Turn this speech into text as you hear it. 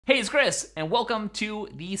Hey, it's Chris, and welcome to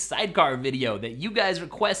the Sidecar video that you guys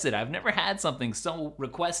requested. I've never had something so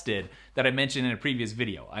requested that I mentioned in a previous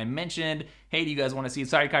video. I mentioned, hey, do you guys want to see a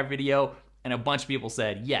Sidecar video? And a bunch of people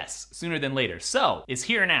said yes, sooner than later. So, it's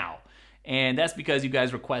here now. And that's because you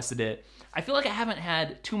guys requested it. I feel like I haven't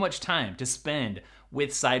had too much time to spend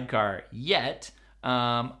with Sidecar yet,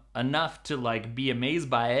 enough to be amazed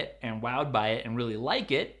by it and wowed by it and really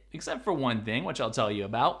like it. Except for one thing, which I'll tell you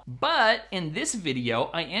about. But in this video,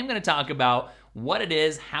 I am gonna talk about what it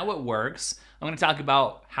is, how it works. I'm gonna talk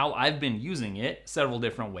about how I've been using it several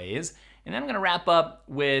different ways. And then I'm gonna wrap up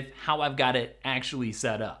with how I've got it actually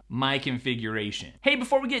set up, my configuration. Hey,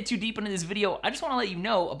 before we get too deep into this video, I just wanna let you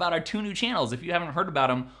know about our two new channels if you haven't heard about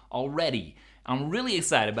them already. I'm really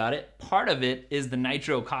excited about it. Part of it is the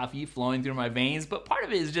nitro coffee flowing through my veins, but part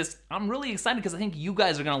of it is just, I'm really excited because I think you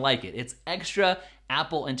guys are gonna like it. It's extra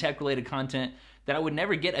Apple and tech related content that I would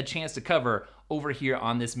never get a chance to cover over here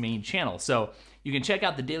on this main channel. So you can check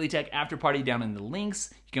out the DailyTekk after party down in the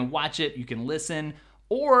links. You can watch it, you can listen,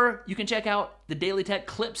 or you can check out the DailyTekk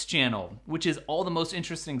Clips channel, which is all the most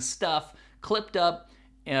interesting stuff clipped up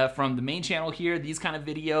from the main channel here, these kind of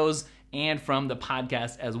videos, and from the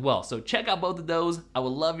podcast as well. So check out both of those. I would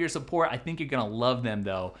love your support. I think you're gonna love them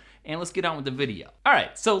though. And let's get on with the video. All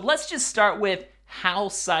right, so let's just start with how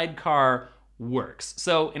Sidecar works.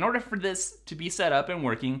 So in order for this to be set up and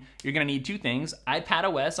working, you're gonna need two things: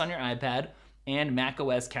 iPadOS on your iPad and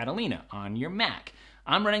macOS Catalina on your Mac.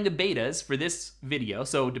 I'm running the betas for this video,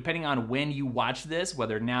 so depending on when you watch this,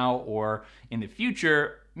 whether now or in the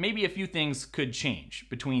future, maybe a few things could change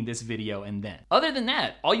between this video and then. Other than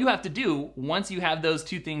that, all you have to do once you have those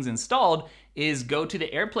two things installed is go to the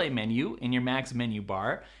AirPlay menu in your Mac's menu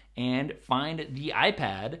bar and find the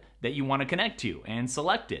iPad that you want to connect to and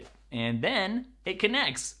select it. And then it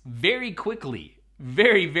connects very quickly,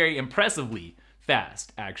 very, very impressively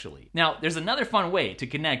fast, actually. Now, there's another fun way to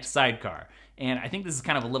connect Sidecar, and I think this is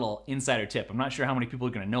kind of a little insider tip. I'm not sure how many people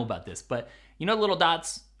are gonna know about this, but you know the little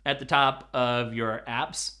dots at the top of your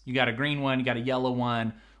apps? You got a green one, you got a yellow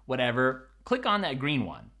one, whatever. Click on that green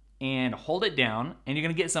one and hold it down, and you're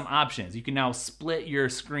gonna get some options. You can now split your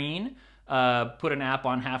screen, put an app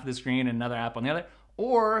on half of the screen and another app on the other,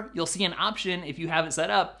 or you'll see an option if you have it set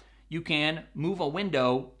up, you can move a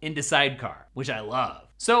window into Sidecar, which I love.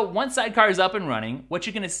 So once Sidecar is up and running, what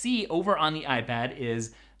you're gonna see over on the iPad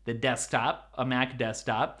is the desktop, a Mac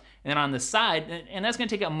desktop, and then on the side, and that's gonna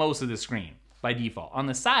take up most of the screen by default. On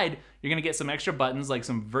the side, you're gonna get some extra buttons, like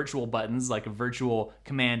some virtual buttons, like a virtual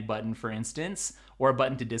command button, for instance, or a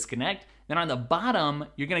button to disconnect. Then on the bottom,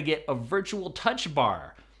 you're gonna get a virtual touch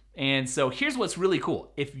bar. And so here's what's really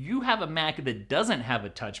cool. If you have a Mac that doesn't have a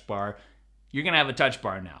touch bar, you're gonna have a touch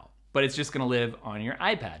bar now, but it's just gonna live on your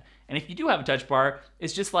iPad. And if you do have a touch bar,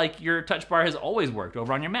 it's just like your touch bar has always worked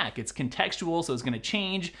over on your Mac. It's contextual, so it's gonna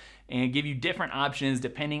change and give you different options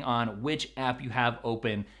depending on which app you have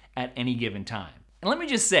open at any given time. And let me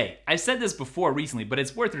just say, I've said this before recently, but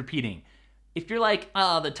it's worth repeating. If you're like,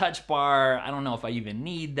 oh, the touch bar, I don't know if I even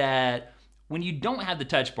need that. When you don't have the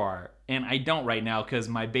touch bar, and I don't right now because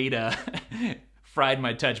my beta fried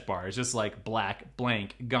my touch bar. It's just like black,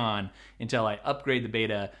 blank, gone until I upgrade the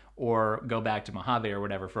beta or go back to Mojave or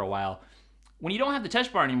whatever for a while. When you don't have the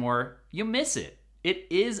touch bar anymore, you miss it. It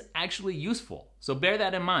is actually useful, so bear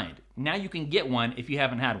that in mind. Now you can get one if you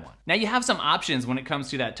haven't had one. Now you have some options when it comes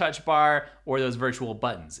to that touch bar or those virtual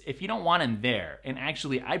buttons. If you don't want them there, and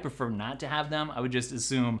actually I prefer not to have them, I would just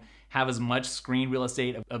assume have as much screen real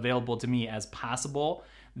estate available to me as possible,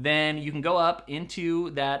 then you can go up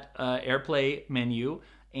into that AirPlay menu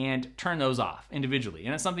and turn those off individually.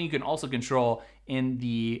 And it's something you can also control in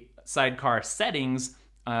the Sidecar settings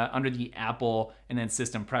under the Apple and then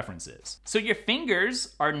system preferences. So your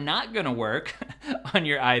fingers are not gonna work on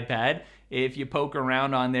your iPad. If you poke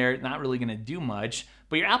around on there, not really gonna do much,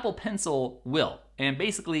 but your Apple Pencil will. And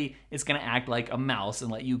basically it's gonna act like a mouse and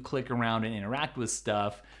let you click around and interact with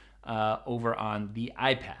stuff over on the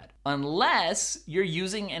iPad. Unless you're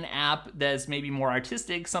using an app that's maybe more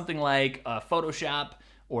artistic, something like Photoshop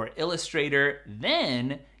or Illustrator,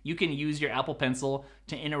 then you can use your Apple Pencil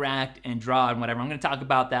to interact and draw and whatever. I'm gonna talk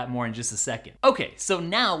about that more in just a second. Okay, so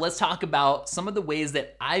now let's talk about some of the ways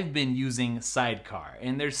that I've been using Sidecar.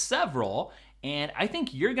 And there's several, and I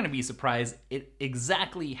think you're gonna be surprised at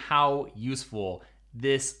exactly how useful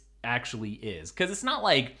this actually is. Because it's not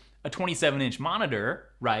like a 27-inch monitor,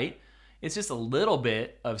 right? It's just a little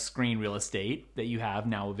bit of screen real estate that you have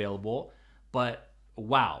now available, but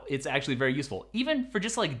wow, it's actually very useful. Even for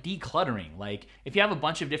just like decluttering, like if you have a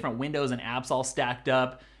bunch of different windows and apps all stacked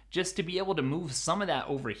up, just to be able to move some of that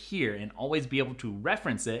over here and always be able to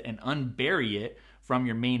reference it and unbury it from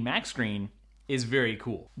your main Mac screen is very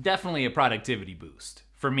cool. Definitely a productivity boost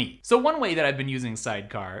for me. So one way that I've been using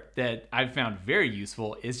Sidecar that I've found very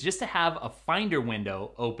useful is just to have a Finder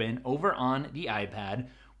window open over on the iPad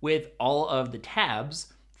with all of the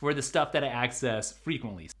tabs for the stuff that I access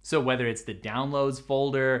frequently. So whether it's the downloads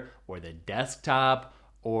folder or the desktop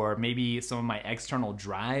or maybe some of my external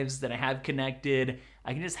drives that I have connected,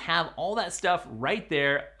 I can just have all that stuff right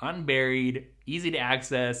there, unburied, easy to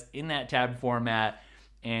access in that tab format,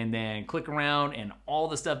 and then click around and all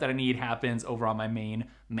the stuff that I need happens over on my main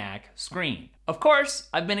Mac screen. Of course,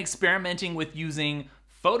 I've been experimenting with using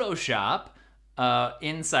Photoshop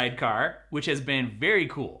in Sidecar, which has been very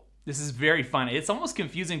cool. This is very fun. It's almost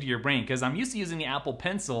confusing to your brain because I'm used to using the Apple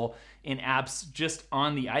Pencil in apps just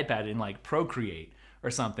on the iPad in like Procreate or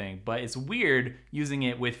something, but it's weird using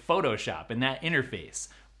it with Photoshop and that interface.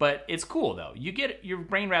 But it's cool though. You get your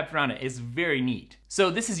brain wrapped around it. It's very neat. So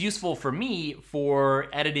this is useful for me for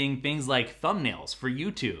editing things like thumbnails for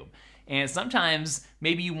YouTube. And sometimes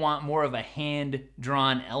maybe you want more of a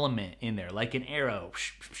hand-drawn element in there, like an arrow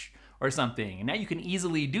or something. And now you can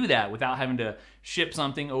easily do that without having to ship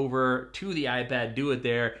something over to the iPad, do it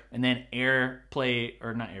there, and then airdrop,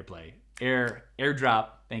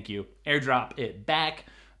 thank you, airdrop it back.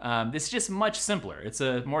 This is just much simpler. It's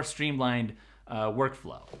a more streamlined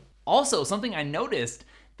workflow. Also, something I noticed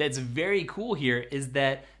that's very cool here is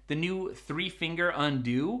that the new 3-finger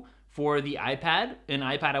undo for the iPad and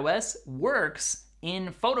iPadOS works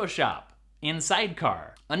in Photoshop in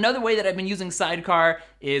Sidecar. Another way that I've been using Sidecar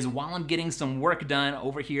is while I'm getting some work done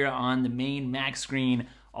over here on the main Mac screen,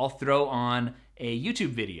 I'll throw on a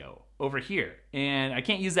YouTube video over here. And I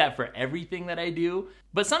can't use that for everything that I do,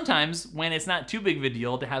 but sometimes when it's not too big of a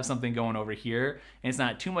deal to have something going over here and it's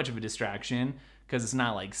not too much of a distraction because it's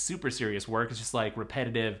not like super serious work, it's just like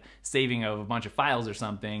repetitive saving of a bunch of files or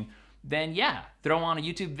something, then yeah, throw on a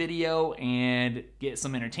YouTube video and get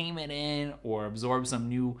some entertainment in or absorb some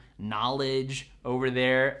new knowledge over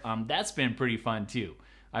there. That's been pretty fun too.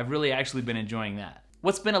 I've really actually been enjoying that.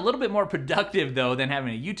 What's been a little bit more productive though than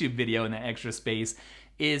having a YouTube video in that extra space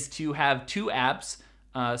is to have 2 apps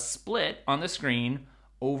split on the screen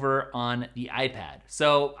over on the iPad.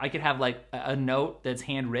 So I could have like a note that's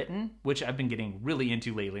handwritten, which I've been getting really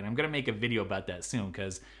into lately, and I'm gonna make a video about that soon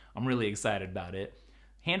because I'm really excited about it.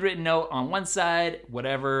 Handwritten note on one side,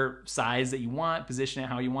 whatever size that you want, position it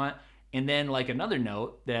how you want, and then like another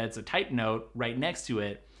note that's a typed note right next to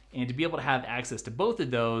it. And to be able to have access to both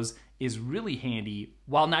of those is really handy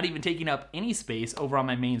while not even taking up any space over on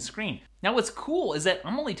my main screen. Now what's cool is that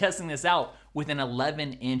I'm only testing this out with an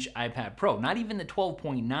 11-inch iPad Pro, not even the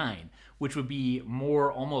 12.9, which would be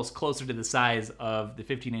more almost closer to the size of the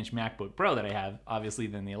 15-inch MacBook Pro that I have, obviously,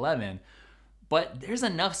 than the 11. But there's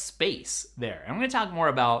enough space there. I'm gonna talk more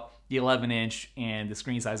about the 11-inch and the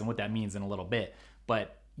screen size and what that means in a little bit,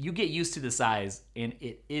 but you get used to the size and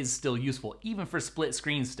it is still useful even for split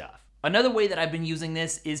screen stuff. Another way that I've been using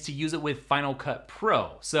this is to use it with Final Cut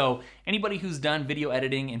Pro. So anybody who's done video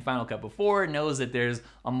editing in Final Cut before knows that there's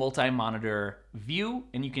a multi-monitor view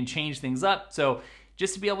and you can change things up. So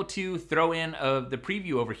just to be able to throw in the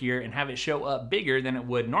preview over here and have it show up bigger than it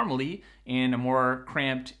would normally in a more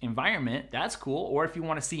cramped environment, that's cool. Or if you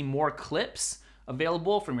want to see more clips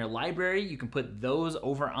available from your library, you can put those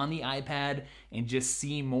over on the iPad and just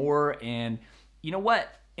see more. And you know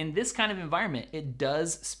what? In this kind of environment, it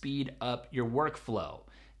does speed up your workflow.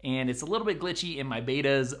 And it's a little bit glitchy in my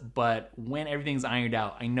betas, but when everything's ironed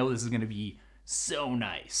out, I know this is gonna be so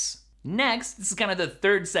nice. Next, this is kind of the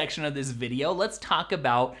third section of this video. Let's talk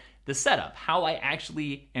about the setup, how I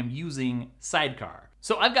actually am using Sidecar.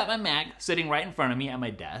 So I've got my Mac sitting right in front of me at my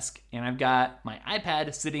desk, and I've got my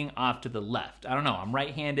iPad sitting off to the left. I don't know, I'm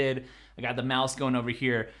right-handed, I got the mouse going over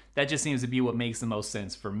here. That just seems to be what makes the most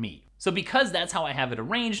sense for me. So because that's how I have it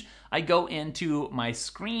arranged, I go into my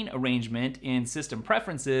screen arrangement in System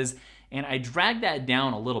Preferences, and I drag that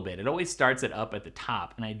down a little bit. It always starts it up at the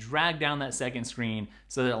top, and I drag down that second screen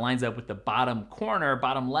so that it lines up with the bottom corner,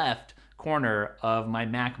 bottom left corner of my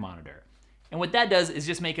Mac monitor. And what that does is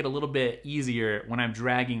just make it a little bit easier when I'm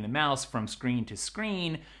dragging the mouse from screen to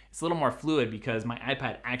screen. It's a little more fluid because my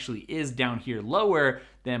iPad actually is down here lower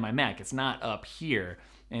than my Mac. It's not up here.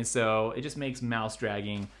 And so it just makes mouse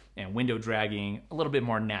dragging and window dragging a little bit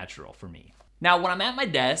more natural for me. Now, when I'm at my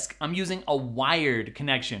desk, I'm using a wired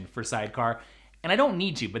connection for Sidecar, and I don't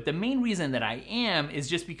need to, but the main reason that I am is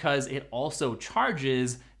just because it also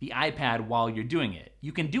charges the iPad while you're doing it.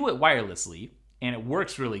 You can do it wirelessly, and it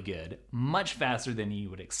works really good, much faster than you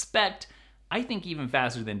would expect. I think even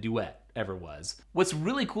faster than Duet ever was. What's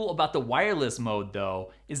really cool about the wireless mode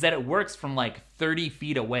though, is that it works from like 30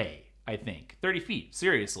 feet away. I think. 30 feet,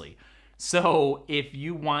 seriously. So if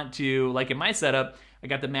you want to, like in my setup, I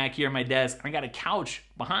got the Mac here on my desk, I got a couch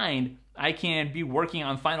behind, I can be working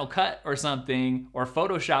on Final Cut or something, or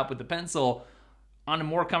Photoshop with the pencil in a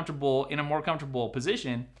more comfortable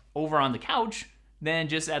position over on the couch than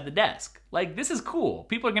just at the desk. Like, this is cool.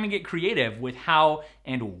 People are gonna get creative with how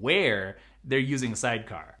and where they're using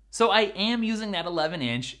Sidecar. So I am using that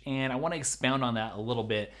 11-inch, and I wanna expound on that a little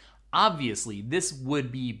bit. Obviously, this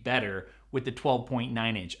would be better with the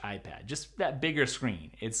 12.9-inch iPad, just that bigger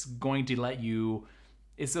screen. It's going to let you,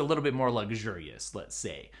 it's a little bit more luxurious, let's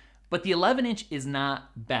say. But the 11-inch is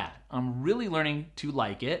not bad. I'm really learning to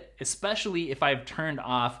like it, especially if I've turned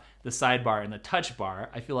off the sidebar and the touch bar.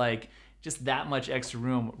 I feel like just that much extra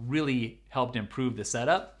room really helped improve the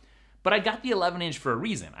setup. But I got the 11-inch for a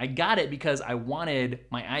reason. I got it because I wanted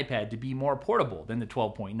my iPad to be more portable than the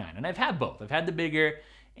 12.9. And I've had both. I've had the bigger,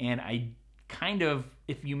 and I kind of,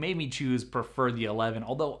 if you made me choose, prefer the 11,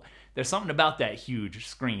 although there's something about that huge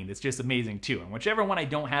screen that's just amazing too. And whichever one I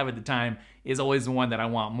don't have at the time is always the one that I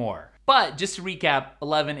want more. But just to recap,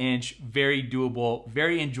 11-inch, very doable,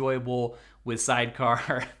 very enjoyable with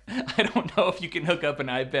Sidecar. I don't know if you can hook up an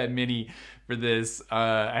iPad mini for this.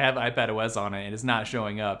 I have iPadOS on it and it's not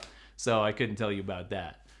showing up, so I couldn't tell you about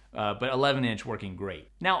that. But 11-inch working great.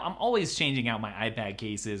 Now, I'm always changing out my iPad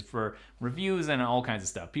cases for reviews and all kinds of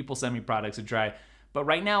stuff. People send me products to try. But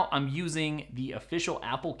right now, I'm using the official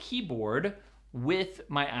Apple keyboard with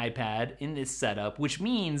my iPad in this setup, which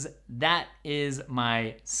means that is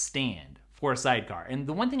my stand for Sidecar. And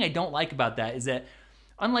the one thing I don't like about that is that,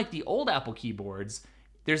 unlike the old Apple keyboards,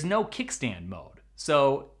 there's no Kickstand Mode.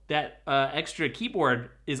 So that extra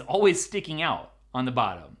keyboard is always sticking out on the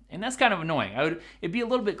bottom. And that's kind of annoying. It'd be a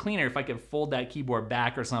little bit cleaner if I could fold that keyboard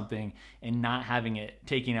back or something and not having it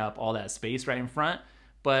taking up all that space right in front,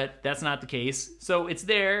 but that's not the case. So it's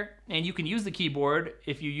there, and you can use the keyboard.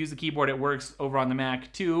 If you use the keyboard, it works over on the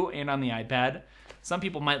Mac too and on the iPad. Some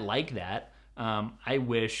people might like that. I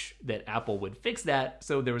wish that Apple would fix that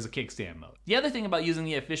so there was a Kickstand Mode. The other thing about using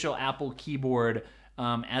the official Apple keyboard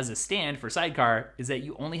as a stand for Sidecar is that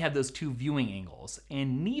you only have those two viewing angles,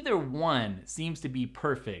 and neither one seems to be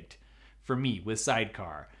perfect for me with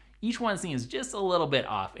Sidecar. Each one seems just a little bit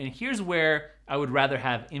off, and here's where I would rather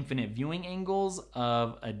have infinite viewing angles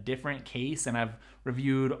of a different case, and I've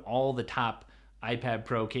reviewed all the top iPad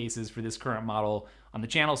Pro cases for this current model on the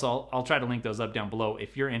channel, so I'll try to link those up down below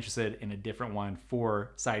if you're interested in a different one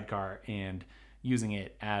for Sidecar and using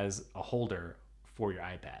it as a holder for your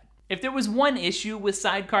iPad. If there was one issue with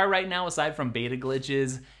Sidecar right now, aside from beta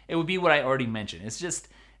glitches, it would be what I already mentioned. It's just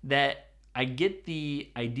that I get the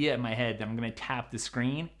idea in my head that I'm gonna tap the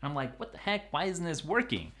screen. I'm like, what the heck, why isn't this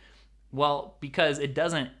working? Well, because it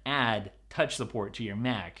doesn't add touch support to your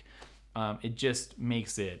Mac. It just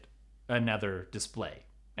makes it another display,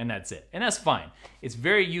 and that's it. And that's fine. It's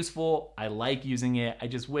very useful. I like using it. I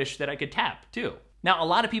just wish that I could tap too. Now, a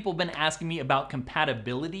lot of people have been asking me about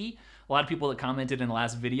compatibility. A lot of people that commented in the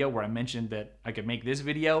last video where I mentioned that I could make this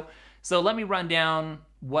video. So let me run down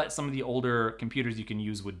what some of the older computers you can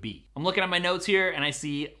use would be. I'm looking at my notes here and I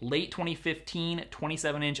see late 2015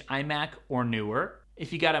 27-inch iMac or newer.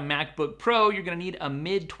 If you got a MacBook Pro, you're gonna need a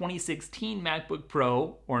mid 2016 MacBook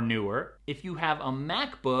Pro or newer. If you have a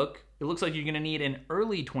MacBook, it looks like you're gonna need an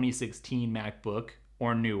early 2016 MacBook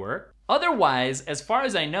or newer. Otherwise, as far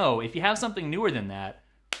as I know, if you have something newer than that,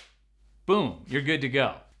 boom, you're good to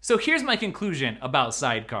go. So here's my conclusion about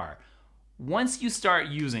Sidecar. Once you start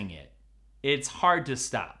using it, it's hard to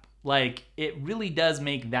stop. Like, it really does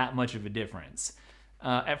make that much of a difference.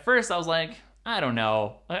 At first I was like, I don't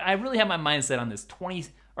know. I really have my mindset on this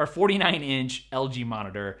 49-inch LG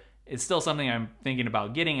monitor. It's still something I'm thinking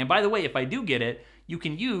about getting. And by the way, if I do get it, you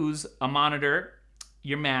can use a monitor,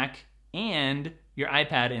 your Mac, and your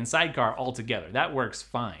iPad and Sidecar all together. That works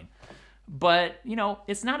fine. But, you know,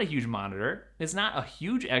 it's not a huge monitor. It's not a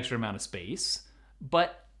huge extra amount of space,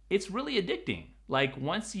 but it's really addicting. Like,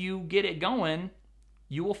 once you get it going,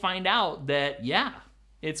 you will find out that, yeah,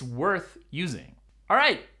 it's worth using. All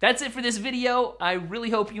right, that's it for this video. I really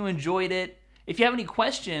hope you enjoyed it. If you have any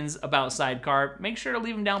questions about Sidecar, make sure to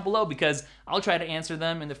leave them down below because I'll try to answer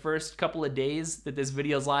them in the first couple of days that this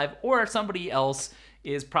video is live, or somebody else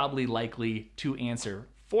is probably likely to answer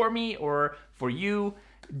for me or for you.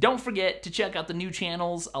 Don't forget to check out the new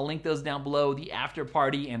channels. I'll link those down below, the After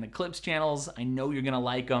Party and the Clips channels. I know you're gonna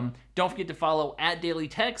like them. Don't forget to follow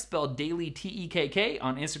 @DailyTekk, spelled Daily Tekk,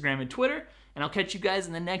 on Instagram and Twitter, and I'll catch you guys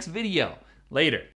in the next video. Later.